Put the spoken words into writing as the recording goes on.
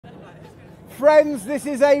Friends, this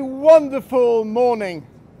is a wonderful morning.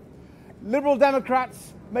 Liberal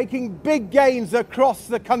Democrats making big gains across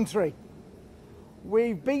the country.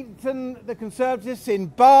 We've beaten the Conservatives in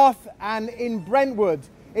Bath and in Brentford,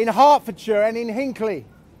 in Hertfordshire and in Hinckley.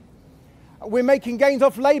 We're making gains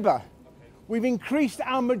off Labour. We've increased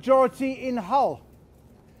our majority in Hull.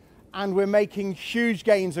 And we're making huge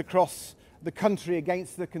gains across the country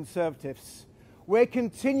against the Conservatives. We're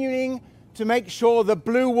continuing to make sure the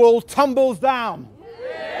blue wall tumbles down.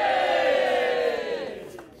 Yay!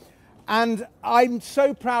 And I'm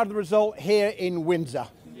so proud of the result here in Windsor.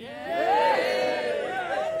 Yay!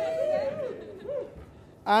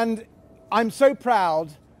 And I'm so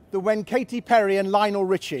proud that when Katy Perry and Lionel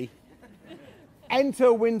Richie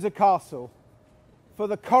enter Windsor Castle for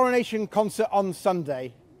the coronation concert on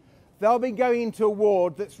Sunday, they'll be going into a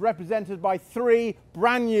ward that's represented by 3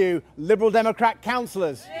 brand new Liberal Democrat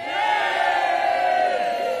councillors.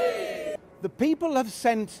 The people have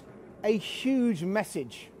sent a huge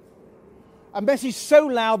message. A message so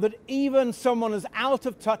loud that even someone as out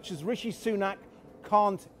of touch as Rishi Sunak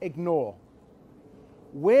can't ignore.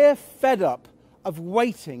 We're fed up of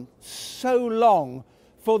waiting so long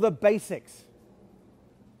for the basics.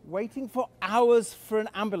 Waiting for hours for an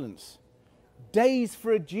ambulance. Days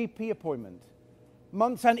for a GP appointment.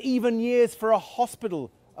 Months and even years for a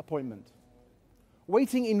hospital appointment.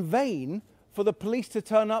 Waiting in vain for the police to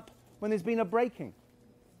turn up when there's been a break-in.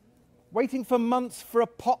 Waiting for months for a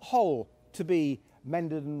pothole to be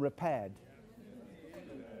mended and repaired.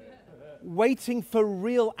 Waiting for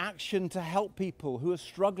real action to help people who are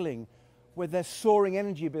struggling with their soaring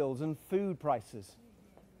energy bills and food prices.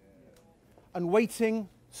 And waiting,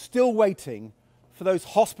 still waiting, for those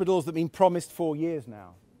hospitals that have been promised for years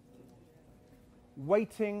now.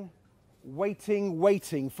 Waiting, waiting,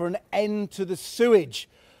 waiting for an end to the sewage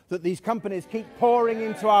that these companies keep pouring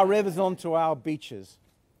into our rivers and onto our beaches.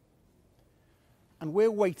 And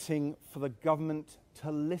we're waiting for the government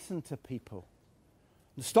to listen to people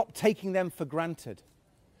and stop taking them for granted.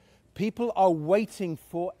 People are waiting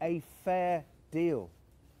for a fair deal.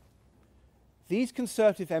 These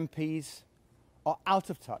Conservative MPs are out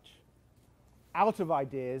of touch, out of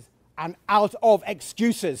ideas, and out of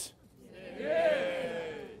excuses. Yay!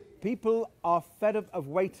 People are fed up of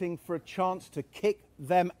waiting for a chance to kick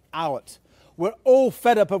them out. We're all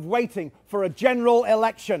fed up of waiting for a general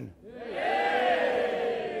election.